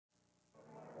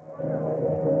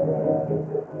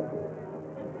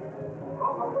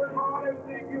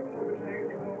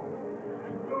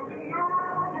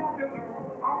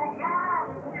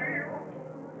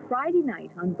Friday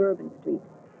night on Bourbon Street.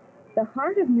 The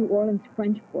heart of New Orleans'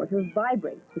 French Quarter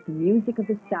vibrates with the music of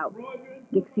the South,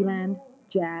 Dixieland,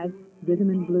 jazz, rhythm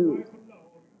and blues.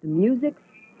 The music,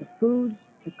 the food,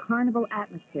 the carnival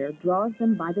atmosphere draws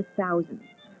them by the thousands,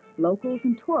 locals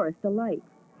and tourists alike.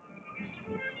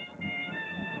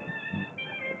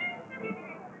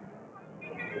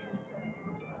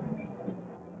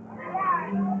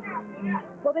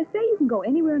 Well, they say you can go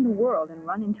anywhere in the world and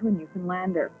run into a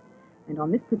Newfoundlander. And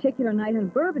on this particular night on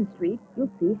Bourbon Street,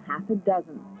 you'll see half a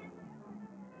dozen.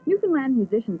 Newfoundland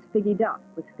musicians Figgy Duff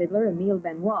with fiddler Emile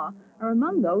Benoit are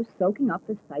among those soaking up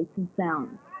the sights and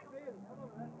sounds.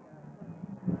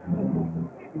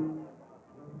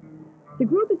 The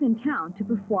group is in town to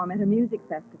perform at a music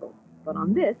festival, but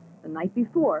on this, the night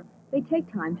before, they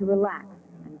take time to relax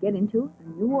and get into a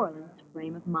New Orleans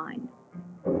frame of mind.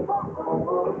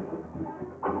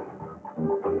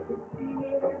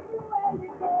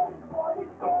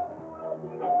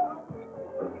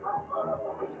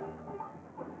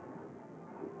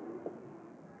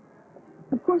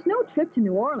 Of course, no trip to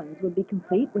New Orleans would be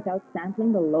complete without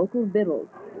sampling the local victuals,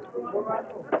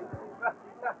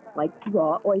 like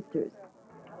raw oysters.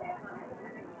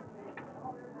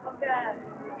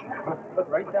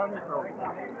 Right down your throat.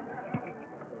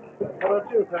 How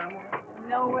about you, Pamela?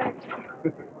 No way.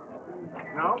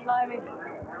 No? Blimey.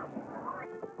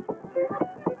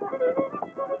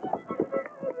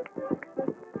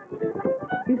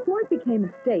 Before it became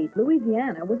a state,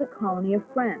 Louisiana was a colony of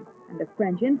France, and the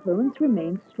French influence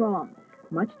remained strong,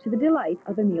 much to the delight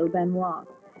of Emile Benoit.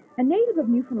 A native of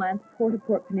Newfoundland's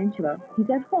Port-au-Port Peninsula, he's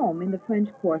at home in the French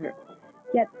Quarter,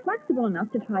 yet flexible enough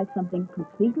to try something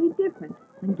completely different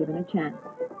when given a chance.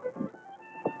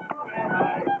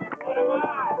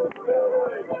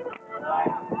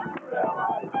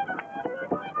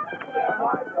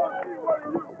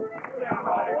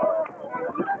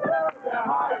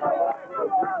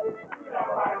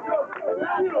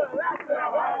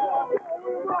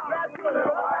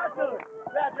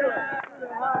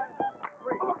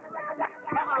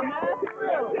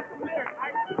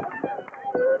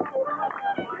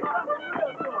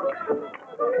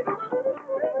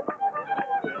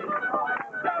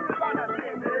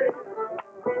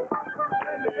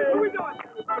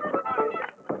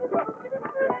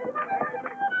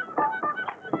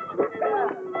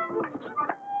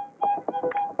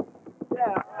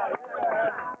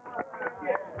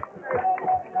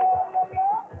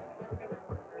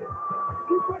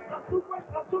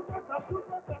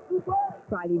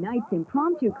 Friday night's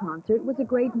impromptu concert was a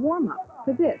great warm-up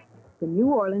for this, the New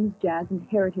Orleans Jazz and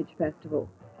Heritage Festival.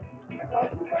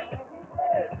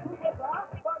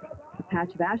 A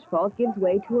patch of asphalt gives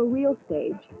way to a real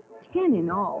stage, 10 in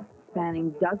all,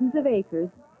 spanning dozens of acres,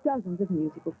 dozens of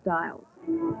musical styles.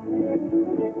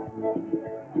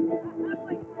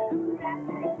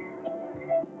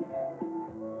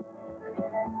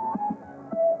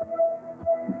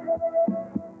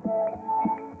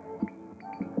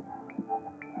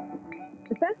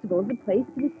 The festival is a place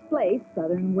to display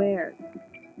Southern wares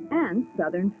and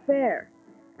Southern fare.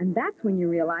 And that's when you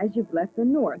realize you've left the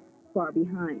North far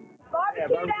behind.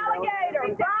 Barbecued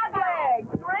alligator, fried legs,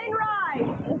 green rice.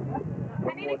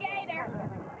 I need a gator.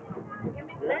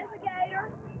 There's a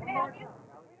gator. Can I help you?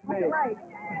 Right.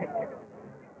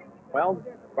 Well,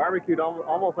 barbecued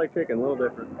almost like chicken, a little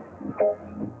different.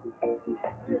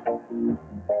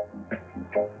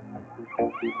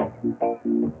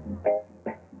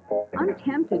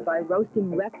 Untempted by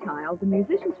roasting reptiles, the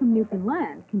musicians from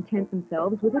Newfoundland content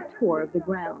themselves with a tour of the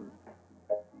grounds.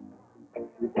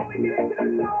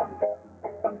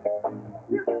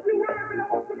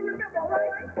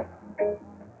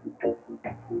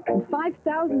 And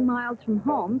 5,000 miles from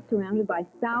home, surrounded by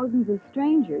thousands of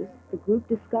strangers, the group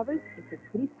discovers it's a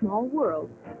pretty small world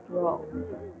after all.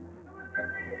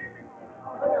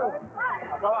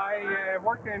 Well, I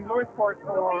worked in Louisport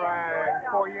for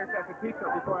 4 years as a teacher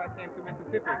before I came to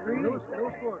Mississippi.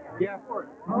 Louisport? Yeah. Oh,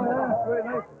 yeah, very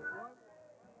nice.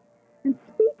 And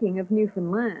speaking of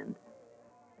Newfoundland...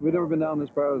 We've never been down this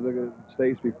part of the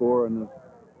States before, and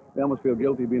we almost feel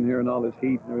guilty being here in all this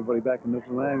heat and everybody back in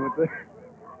Newfoundland with the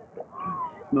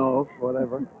snow,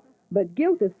 whatever. But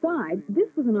guilt aside,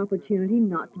 this was an opportunity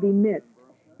not to be missed.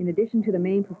 In addition to the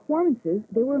main performances,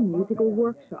 there were musical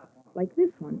workshops, like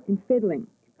this one in fiddling.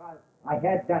 I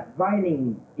had that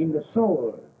vining in the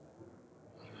soul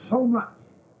so much.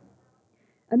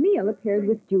 Emile appeared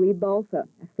with Dewey Balsa,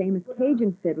 a famous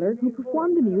Cajun fiddler who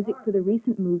performed the music for the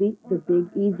recent movie The Big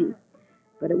Easy.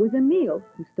 But it was Emile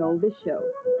who stole the show.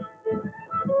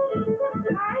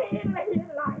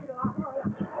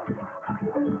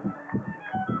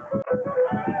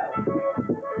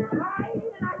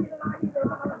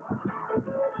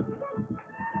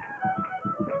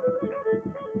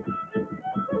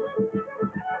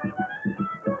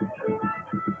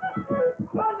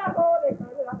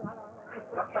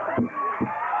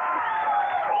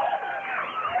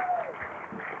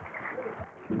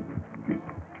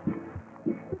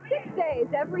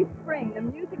 Every spring, the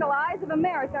musical eyes of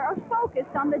America are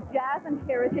focused on the Jazz and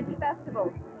Heritage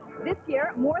Festival. This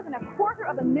year, more than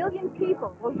 250,000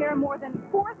 people will hear more than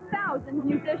 4,000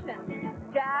 musicians.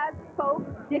 Jazz, folk,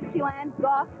 Dixieland,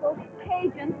 gospel,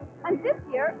 Cajun, and this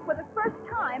year, for the first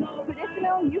time,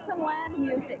 traditional Newfoundland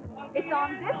music. It's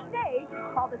on this stage,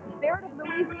 called the Spirit of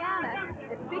Louisiana,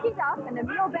 that Figgy Duff and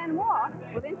Emile Benoit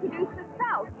will introduce the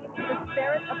South to the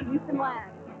spirit of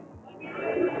Newfoundland.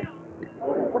 I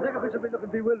think I should be looking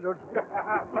bewildered.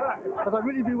 Because I'm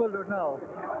really bewildered now.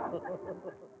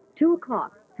 2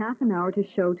 o'clock, half an hour to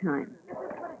showtime.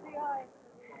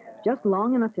 Just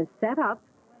long enough to set up,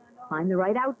 find the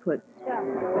right outputs.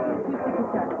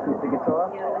 The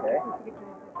guitar?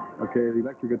 Okay, the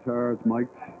electric guitar is mic'd.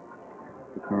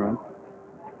 The current.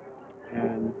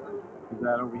 And is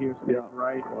that over here stays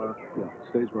right? Or? Yeah,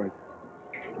 stays right.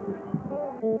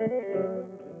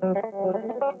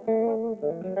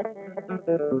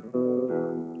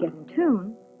 Get in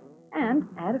tune and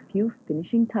add a few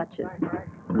finishing touches.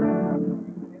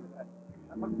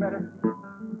 That looks better.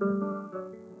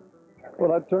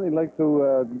 Well, I'd certainly like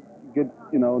to get,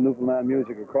 Newfoundland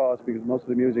music across, because most of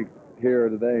the music here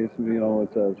today is,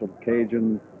 it's a sort of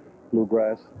Cajun,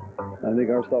 bluegrass. I think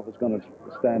our stuff is going to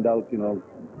stand out, and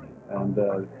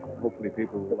hopefully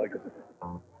people will like it.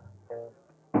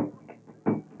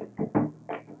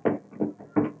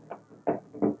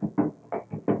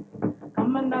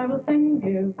 Come and I will sing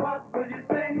you. What will you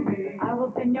sing me? I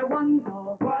will sing you one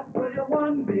more. What will you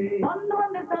one be? One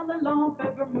is all along,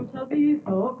 evermore shall be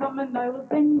so. Come and I will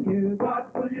sing you.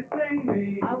 What will you sing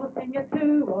me? I will sing you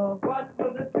two of. What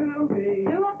will the two be?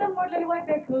 Two of them were little white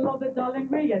pigs, love the darling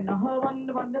Marie, and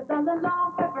one is all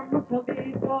along, evermore shall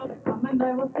be so. Come and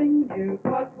I will sing you.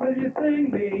 What will you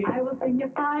sing me? I will sing you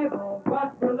five of.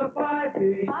 What will the five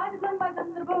be? Five is one by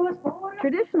the bows, four.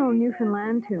 Traditional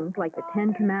Newfoundland tunes like the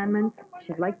Ten Commandments,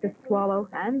 She'd Like to Swallow,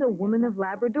 and The Woman of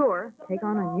Labrador take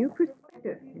on a new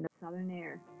perspective in the southern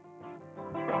air.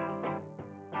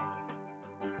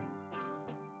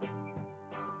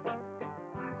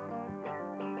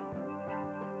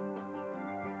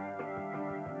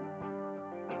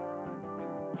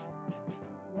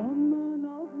 Woman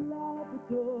of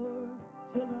Labrador,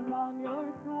 children on your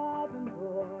cabin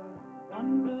door,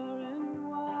 wondering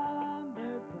when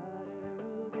their daddy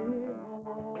will be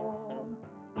home.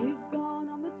 He's gone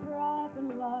on the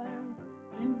traveling line,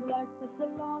 seems like such a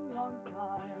long, long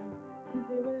time, since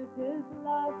he waved his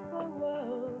last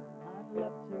farewell and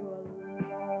left you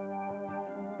alone.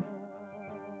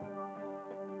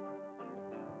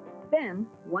 Then,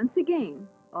 once again,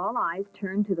 all eyes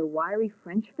turn to the wiry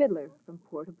French fiddler from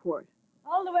port to port.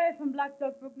 All the way from Black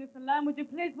Duck Brook, Newfoundland, would you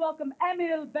please welcome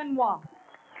Emile Benoit.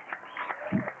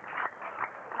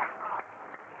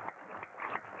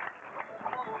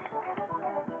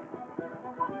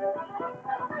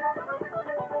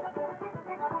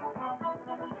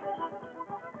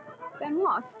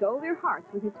 Benoit stole their hearts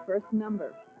with his first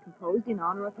number, composed in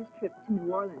honor of his trip to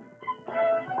New Orleans.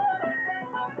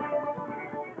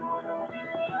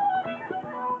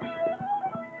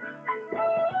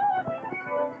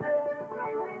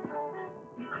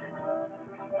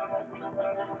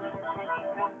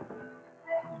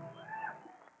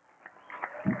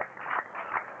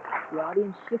 The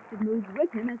audience shifted moods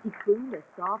with him as he crooned a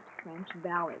soft French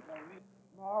ballad.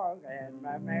 Morgan,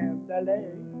 ma mère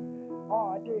d'aller,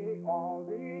 on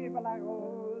vive la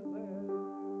rose.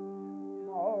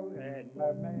 Morgan,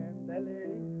 ma mère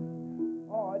d'aller,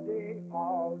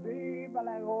 on vive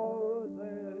la rose.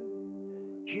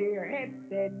 J'irai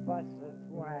pas ce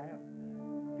soir,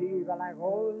 vive la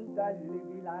rose dans le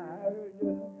village.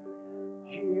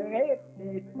 J'irai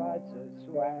pas ce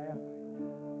soir,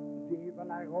 vive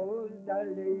la rose dans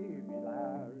le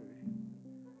village.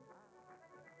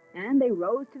 And they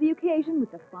rose to the occasion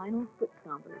with the final foot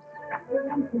stompers.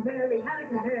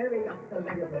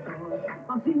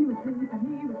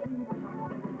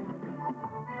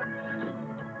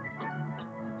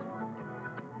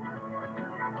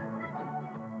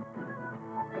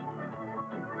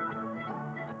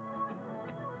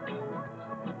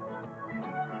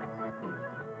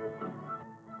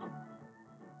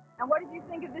 And what did you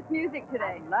think of this music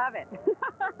today? I love it.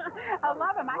 I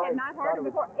love him. I had not heard him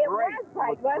before. It was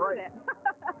bright, wasn't it?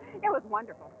 It was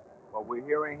wonderful. What we're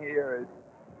hearing here is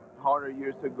 100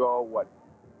 years ago what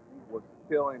was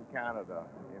still in Canada,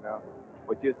 you know,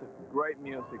 which is great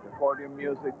music, accordion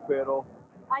music, fiddle.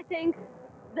 I think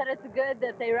that it's good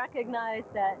that they recognize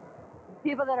that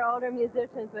people that are older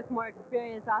musicians with more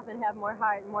experience often have more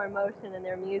heart and more emotion in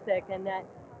their music, and that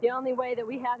the only way that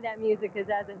we have that music is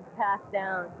as it's passed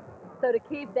down. So to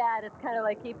keep that, it's kind of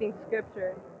like keeping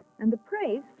scripture. And the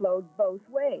praise flowed both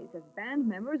ways, as band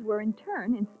members were in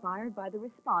turn inspired by the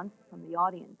response from the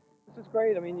audience. This is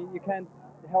great. I mean, you can't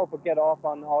help but get off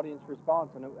on audience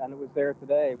response, and it was there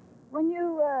today. When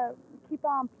you keep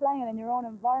on playing in your own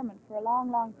environment for a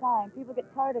long, long time, people get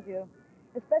tired of you,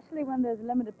 especially when there's a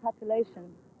limited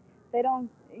population. You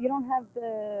don't have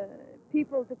the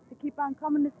people to keep on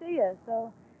coming to see you.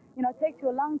 So, you know, it takes you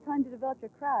a long time to develop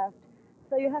your craft.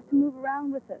 So you have to move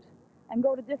around with it and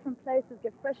go to different places,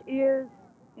 get fresh ears,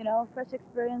 you know, fresh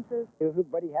experiences.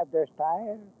 Everybody have their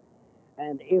style,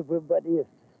 and everybody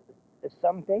is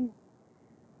something.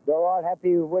 They're all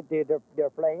happy with what they're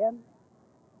playing,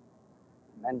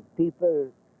 and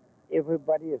people,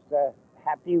 everybody is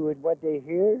happy with what they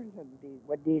hear and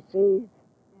what they see.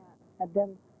 Yeah. And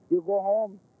then you go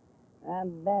home,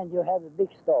 and then you have a big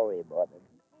story about it.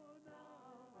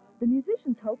 The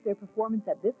musicians hope their performance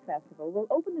at this festival will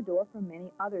open the door for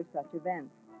many other such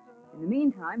events. In the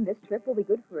meantime, this trip will be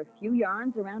good for a few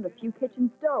yarns around a few kitchen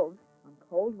stoves on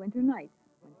cold winter nights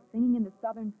when singing in the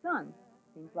southern sun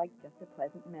seems like just a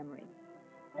pleasant memory.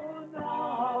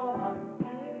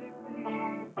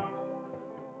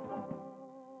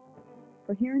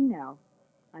 For Here and Now,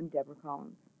 I'm Deborah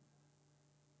Collins.